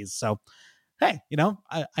lackeys. So, hey,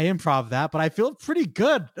 I improv that, but I feel pretty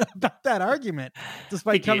good about that argument,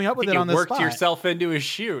 despite coming up with it on the spot. You worked yourself into a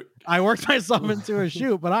shoot. I worked myself into a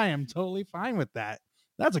shoot, but I am totally fine with that.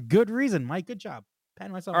 That's a good reason, Mike. Good job.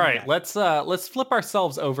 Patting myself All on right, the back. let's flip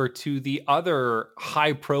ourselves over to the other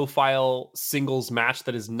high-profile singles match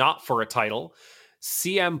that is not for a title.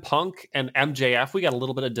 CM Punk and MJF. We got a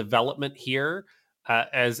little bit of development here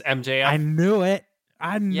as MJF. I knew it.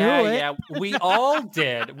 Yeah, we all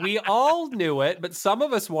did. We all knew it, but some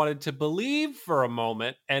of us wanted to believe for a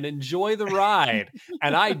moment and enjoy the ride.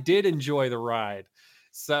 And I did enjoy the ride.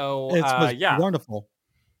 So, it was wonderful.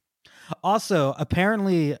 Also,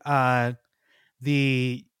 apparently,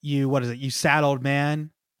 you sad old man,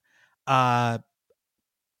 and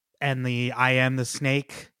the I am the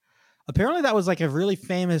snake. Apparently that was like a really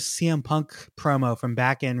famous CM Punk promo from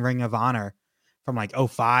back in Ring of Honor from like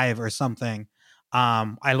 2005 or something.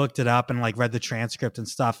 I looked it up and like read the transcript and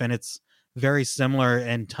stuff, and it's very similar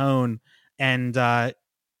in tone. And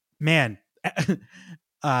man,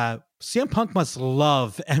 CM Punk must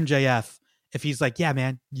love MJF if he's like, yeah,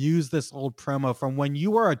 man, use this old promo from when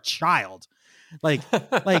you were a child. Like,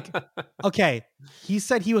 okay, he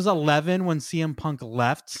said he was 11 when CM Punk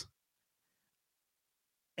left.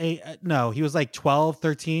 No, he was like 12,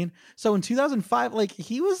 13. So in 2005, like,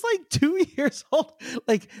 he was like 2 years old.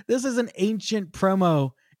 Like, this is an ancient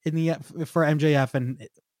promo for MJF, and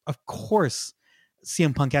of course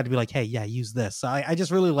CM Punk had to be like, hey, yeah, use this. So I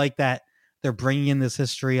just really like that they're bringing in this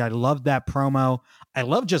history. I love that promo. I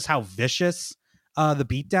love just how vicious the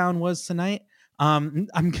beatdown was tonight.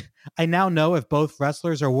 I now know if both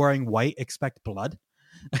wrestlers are wearing white, expect blood.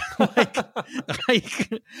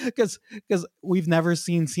 Because we've never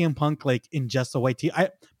seen CM Punk like in just a white tee.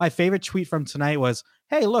 My favorite tweet from tonight was,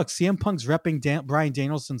 "Hey, look, CM Punk's repping Bryan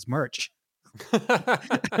Danielson's merch."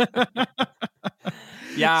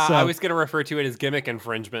 Yeah, so, I was going to refer to it as gimmick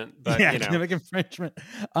infringement, but gimmick infringement.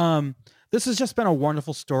 This has just been a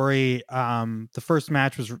wonderful story. The first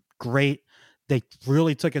match was great. They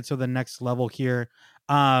really took it to the next level here.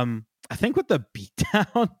 I think with the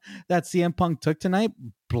beatdown that CM Punk took tonight,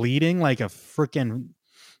 bleeding like a freaking,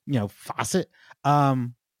 faucet.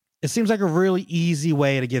 It seems like a really easy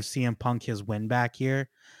way to give CM Punk his win back here.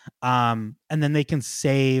 And then they can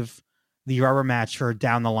save the rubber match for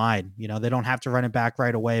down the line. They don't have to run it back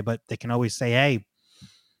right away, but they can always say, hey,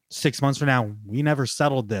 6 months from now, we never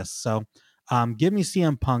settled this. So give me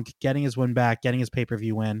CM Punk getting his win back, getting his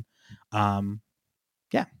pay-per-view win.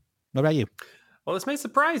 Yeah. What about you? Well, this may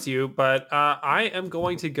surprise you, but I am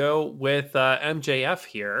going to go with MJF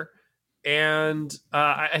here. And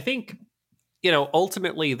I think,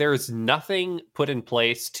 ultimately there's nothing put in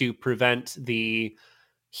place to prevent the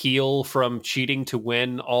heel from cheating to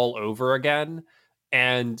win all over again.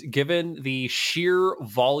 And given the sheer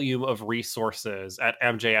volume of resources at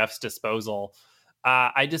MJF's disposal,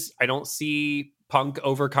 I don't see Punk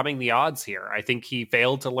overcoming the odds here. I think he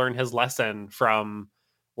failed to learn his lesson from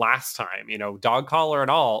last time, dog collar and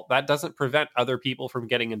all. That doesn't prevent other people from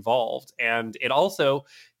getting involved. And it also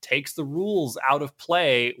takes the rules out of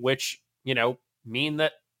play, which, mean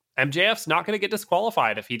that MJF's not going to get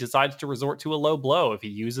disqualified if he decides to resort to a low blow, if he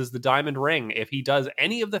uses the diamond ring, if he does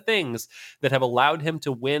any of the things that have allowed him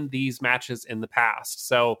to win these matches in the past.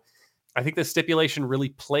 So I think the stipulation really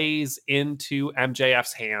plays into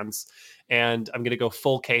MJF's hands. And I'm going to go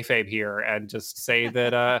full kayfabe here and just say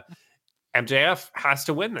that MJF has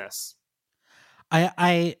to win this.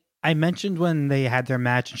 I mentioned when they had their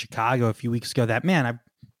match in Chicago a few weeks ago that, man, I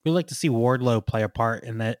really like to see Wardlow play a part,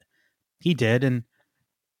 and that he did. And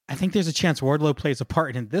I think there's a chance Wardlow plays a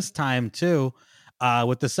part in this time too,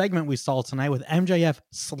 with the segment we saw tonight with MJF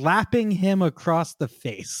slapping him across the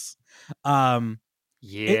face.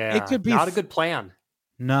 It could be not a good plan.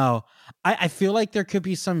 No, I feel like there could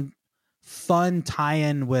be some fun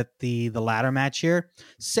tie-in with the ladder match here.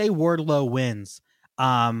 Say Wardlow wins,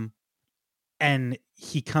 and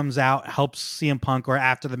he comes out, helps CM Punk, or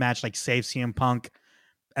after the match, like saves CM Punk.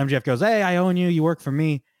 MJF goes, "Hey, I own you. You work for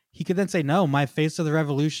me." He could then say, "No, my Face of the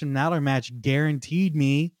Revolution ladder match guaranteed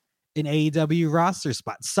me an AEW roster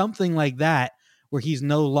spot." Something like that, where he's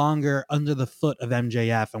no longer under the foot of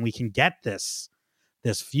MJF, and we can get this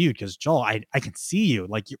feud. Because Joel, I can see you.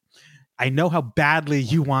 Like, I know how badly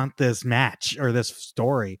you want this match or this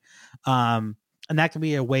story. And that could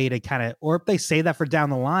be a way to kind of, or if they say that for down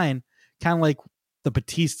the line, kind of like the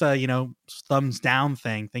Batista, thumbs down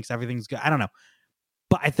thing, thinks everything's good. I don't know.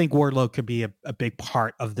 But I think Wardlow could be a big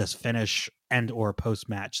part of this finish and or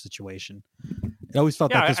post-match situation. I always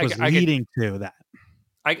felt that this was leading to that.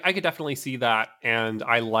 I could definitely see that, and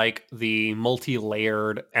I like the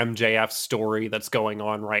multi-layered MJF story that's going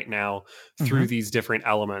on right now through these different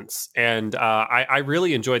elements. And I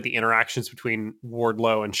really enjoyed the interactions between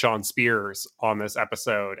Wardlow and Sean Spears on this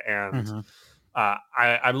episode, and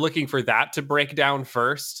I'm looking for that to break down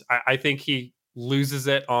first. I think he loses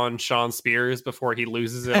it on Sean Spears before he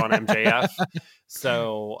loses it on MJF.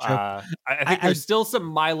 So I think there's still some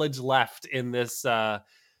mileage left in this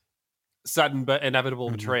sudden but inevitable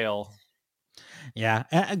betrayal. Yeah,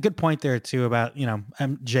 a good point there too about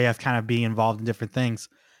MJF kind of being involved in different things.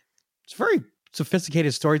 It's very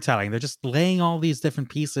sophisticated storytelling. They're just laying all these different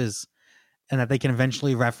pieces, and that they can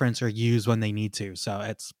eventually reference or use when they need to. So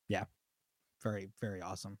it's very, very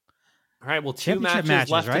awesome. All right, well, two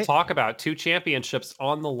matches left to talk about. 2 championships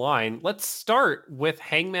on the line. Let's start with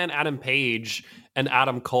Hangman Adam Page and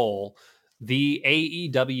Adam Cole. The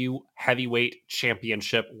AEW Heavyweight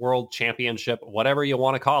Championship, World Championship, whatever you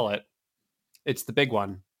want to call it. It's the big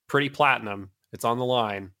one. Pretty platinum. It's on the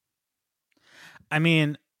line. I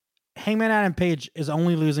mean, Hangman Adam Page is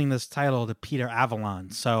only losing this title to Peter Avalon.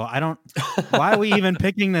 So I don't... Why are we even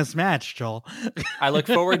picking this match, Joel? I look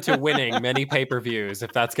forward to winning many pay-per-views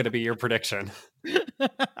if that's going to be your prediction. No,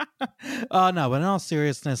 but in all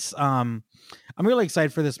seriousness, I'm really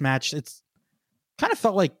excited for this match. It's kind of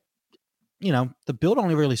felt like the build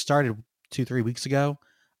only really started 2-3 weeks ago.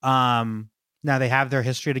 Now they have their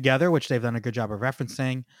history together, which they've done a good job of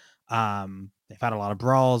referencing. They've had a lot of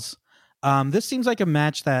brawls. This seems like a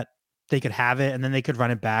match that they could have it and then they could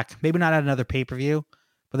run it back. Maybe not at another pay-per-view,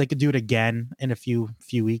 but they could do it again in a few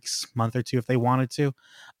weeks, month or two if they wanted to.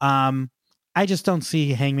 I just don't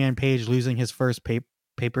see Hangman Page losing his first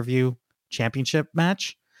pay-per-view championship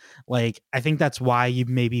match. Like, I think that's why you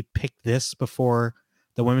maybe picked this before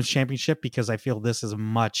the women's championship, because I feel this is a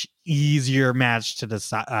much easier match to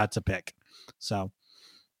decide to pick. So,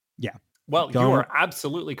 yeah. Well, you are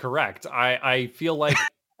absolutely correct. I feel like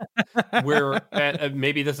we're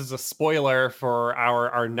maybe this is a spoiler for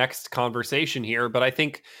our next conversation here, but I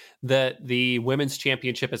think that the women's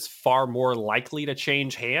championship is far more likely to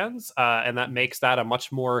change hands, and that makes that a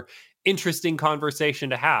much more interesting conversation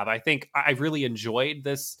to have. I think I really enjoyed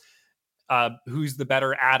this who's the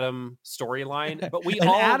better Adam storyline, but we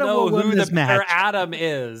all know who the better Adam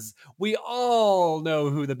is. We all know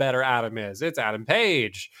who the better Adam is. It's Adam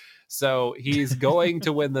Page. So he's going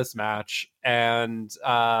to win this match. And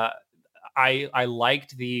I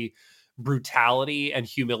liked the brutality and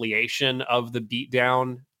humiliation of the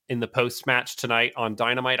beatdown in the post-match tonight on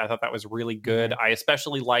Dynamite. I thought that was really good. I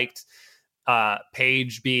especially liked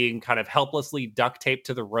Page being kind of helplessly duct taped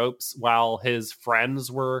to the ropes while his friends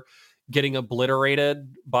were getting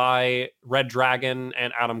obliterated by Red Dragon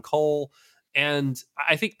and Adam Cole. And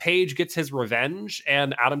I think Page gets his revenge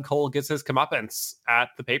and Adam Cole gets his comeuppance at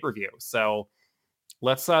the pay-per-view. So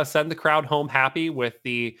let's send the crowd home happy with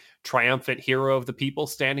the triumphant hero of the people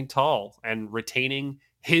standing tall and retaining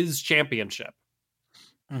his championship.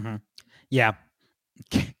 Yeah.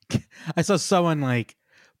 I saw someone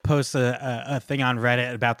post a thing on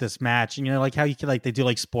Reddit about this match, and like how you can they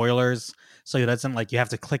do spoilers, so it doesn't you have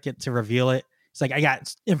to click it to reveal it. It's I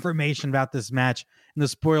got information about this match, and the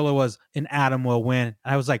spoiler was an Adam will win.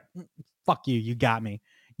 And I was like, fuck you, you got me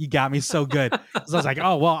so good. So I was like,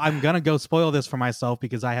 oh well, I'm gonna go spoil this for myself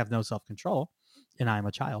because I have no self-control and I'm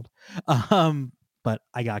a child. But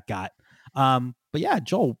I got. But yeah,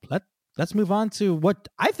 Joel, let's move on to what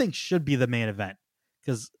I think should be the main event,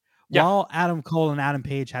 because while Adam Cole and Adam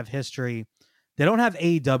Page have history, they don't have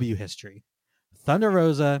AEW history. Thunder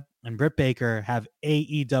Rosa and Britt Baker have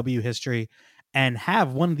AEW history and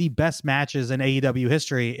have one of the best matches in AEW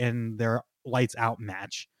history in their Lights Out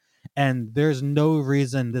match. and there's no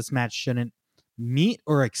reason this match shouldn't meet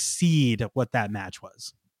or exceed what that match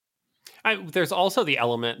was. There's also the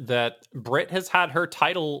element that Britt has had her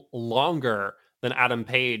title longer than Adam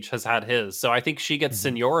Page has had his. So I think she gets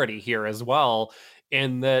seniority here as well,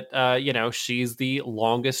 in that, she's the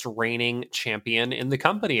longest reigning champion in the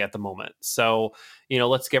company at the moment. So,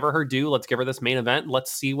 let's give her due. Let's give her this main event.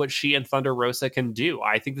 Let's see what she and Thunder Rosa can do.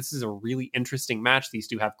 I think this is a really interesting match. These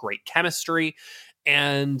two have great chemistry.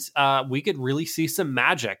 And we could really see some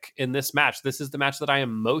magic in this match. This is the match that I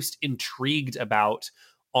am most intrigued about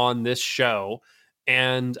on this show,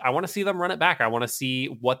 and I want to see them run it back. I want to see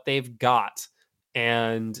what they've got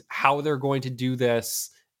and how they're going to do this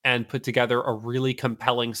and put together a really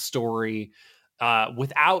compelling story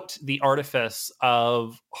without the artifice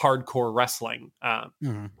of hardcore wrestling,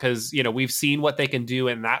 because we've seen what they can do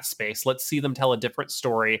in that space. Let's see them tell a different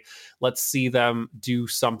story. Let's see them do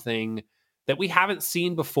something that we haven't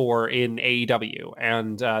seen before in AEW.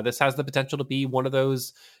 And this has the potential to be one of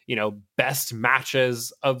those, best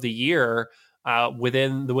matches of the year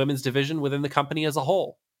within the women's division, within the company as a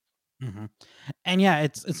whole. And yeah,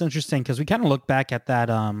 it's interesting because we kind of look back at that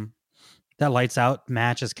Lights Out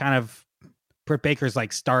match as kind of Britt Baker's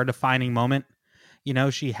like star defining moment.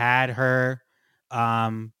 She had her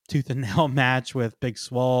tooth and nail match with Big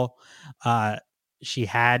Swole. She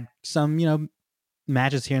had some,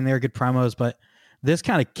 matches here and there, good promos, but this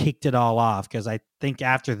kind of kicked it all off because I think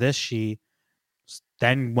after this she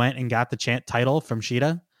then went and got the title from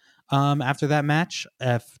Shida after that match,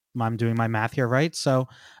 if I'm doing my math here right. So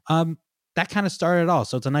that kind of started it all.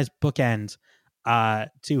 So it's a nice bookend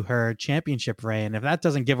to her championship reign. If that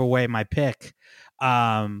doesn't give away my pick,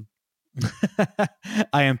 I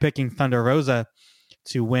am picking Thunder Rosa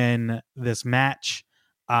to win this match.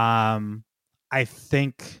 I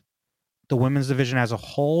think the women's division as a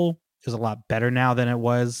whole is a lot better now than it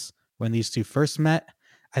was when these two first met.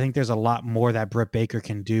 I think there's a lot more that Britt Baker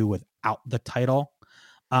can do without the title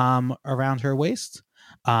around her waist.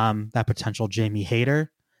 That potential Jamie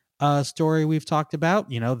Hayter story we've talked about,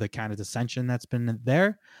 the kind of dissension that's been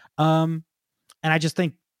there. And I just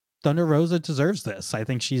think Thunder Rosa deserves this. I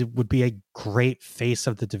think she would be a great face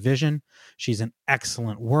of the division. She's an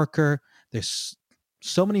excellent worker. There's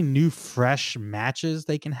so many new, fresh matches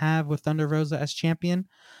they can have with Thunder Rosa as champion.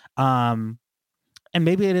 And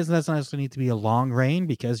maybe it doesn't necessarily need to be a long reign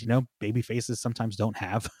because, baby faces sometimes don't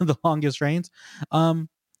have the longest reigns.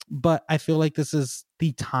 But I feel like this is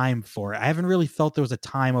the time for it. I haven't really felt there was a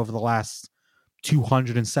time over the last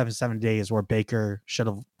 277 days where Baker should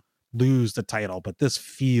have lose the title, but this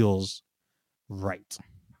feels right.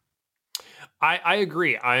 I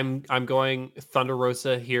agree. I'm going Thunder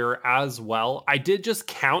Rosa here as well. I did just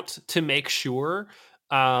count to make sure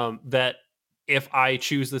that if I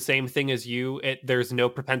choose the same thing as you, there's no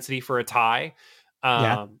propensity for a tie.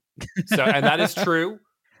 Yeah. And that is true.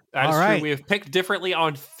 That is right. true. We have picked differently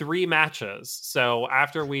on 3 matches. So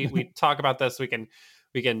after we talk about this, we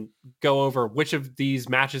can go over which of these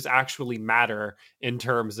matches actually matter in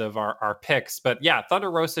terms of our picks. But yeah,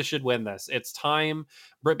 Thunder Rosa should win this. It's time.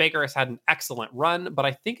 Britt Baker has had an excellent run, but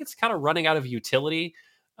I think it's kind of running out of utility.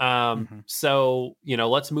 So,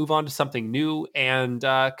 let's move on to something new and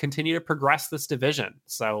continue to progress this division.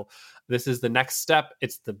 So this is the next step.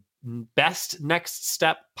 It's the best next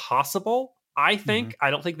step possible, I think.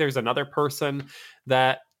 I don't think there's another person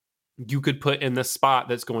that you could put in this spot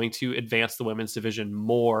that's going to advance the women's division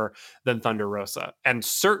more than Thunder Rosa. And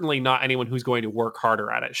certainly not anyone who's going to work harder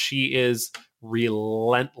at it. She is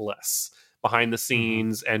relentless behind the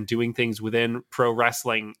scenes and doing things within pro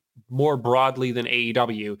wrestling more broadly than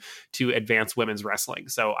AEW to advance women's wrestling.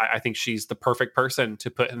 So I think she's the perfect person to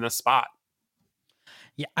put in this spot.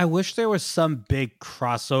 Yeah, I wish there was some big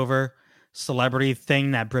crossover celebrity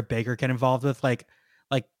thing that Britt Baker get involved with, like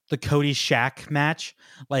the Cody Shaq match.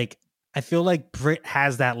 Like, I feel like Britt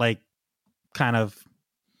has that, like, kind of,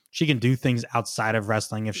 she can do things outside of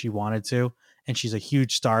wrestling if she wanted to, and she's a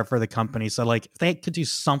huge star for the company. So, like, if they could do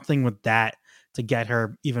something with that to get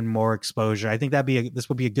her even more exposure, I think this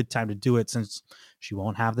would be a good time to do it since she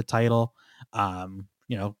won't have the title.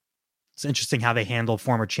 It's interesting how they handle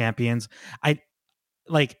former champions.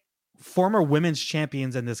 Former women's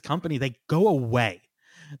champions in this company, they go away.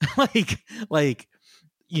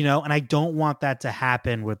 And I don't want that to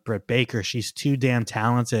happen with Britt Baker. She's too damn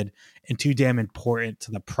talented and too damn important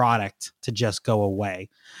to the product to just go away.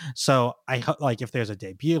 So if there's a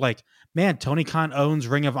debut, Tony Khan owns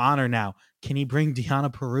Ring of Honor now. Can he bring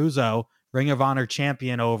Deonna Purrazzo, Ring of Honor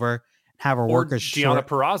champion, over and have her work as Deonna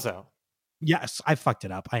Purrazzo? Yes, I fucked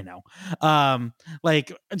it up. I know.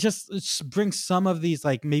 Just bring some of these,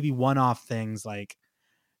 maybe one-off things,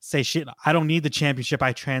 say shit. I don't need the championship.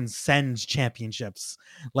 I transcend championships.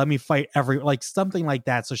 Let me fight like something like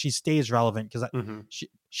that. So she stays relevant because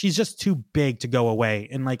she's just too big to go away.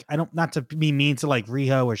 And like, I don't, not to be mean to like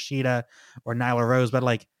Riho or Shida or Nyla Rose, but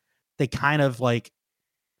like they kind of like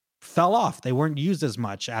fell off. They weren't used as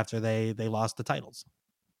much after they lost the titles.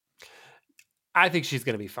 I think she's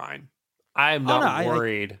going to be fine. I'm not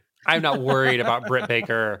worried. I'm not worried about Britt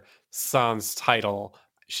Baker Son's title.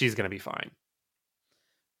 She's going to be fine.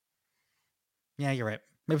 Yeah, you're right.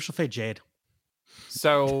 Maybe she'll fade Jade.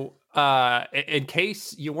 So, in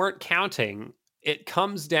case you weren't counting, it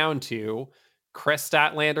comes down to Chris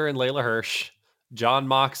Statlander and Layla Hirsch, Jon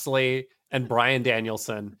Moxley and Bryan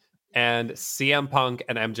Danielson, and CM Punk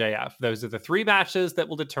and MJF. Those are the 3 matches that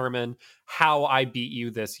will determine how I beat you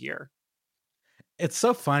this year. It's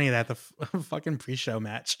so funny that the fucking pre-show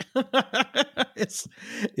match is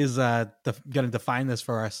going to define this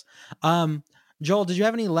for us. Joel, did you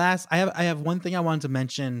have any last? I have one thing I wanted to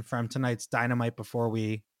mention from tonight's Dynamite before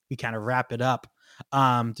we kind of wrap it up.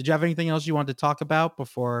 Did you have anything else you wanted to talk about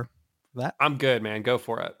before that? I'm good, man. Go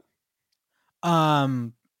for it.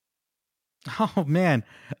 Oh man,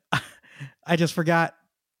 I just forgot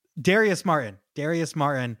Darius Martin.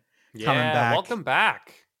 Coming back.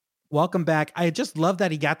 Welcome back. I just love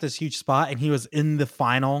that he got this huge spot and he was in the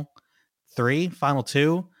final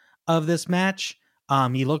 2 of this match.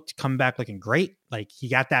 He looked coming back looking great. Like he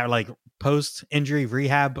got that like post injury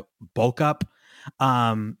rehab bulk up.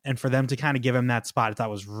 And for them to kind of give him that spot, I thought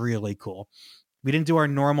was really cool. We didn't do our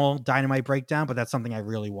normal Dynamite breakdown, but that's something I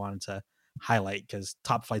really wanted to highlight because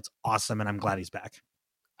Top Flight's awesome and I'm glad he's back.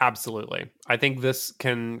 Absolutely. I think this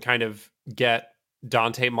can kind of get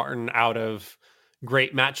Dante Martin out of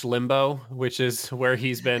great match limbo, which is where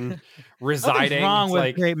he's been residing. What's wrong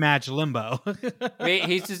with great match limbo?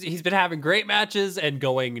 He's been having great matches and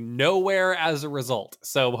going nowhere as a result.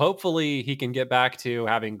 So hopefully he can get back to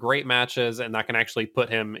having great matches, and that can actually put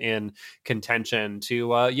him in contention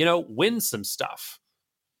to win some stuff.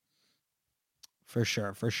 For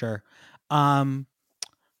sure.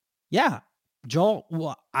 Yeah, Joel,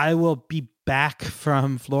 well, I will be back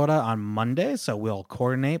from Florida on Monday, so we'll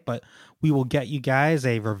coordinate, but we will get you guys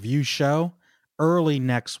a review show early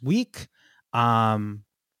next week. Yeah, I'm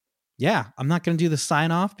not going to do the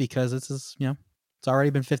sign off because this is, it's already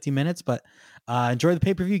been 50 minutes, but enjoy the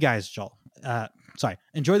pay-per-view guys, Joel.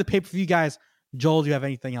 Enjoy the pay-per-view guys. Joel, do you have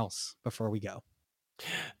anything else before we go?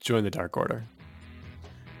 Join the Dark Order.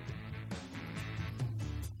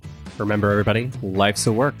 Remember, everybody, life's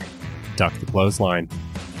a work. Duck the clothesline.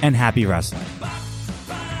 And happy wrestling.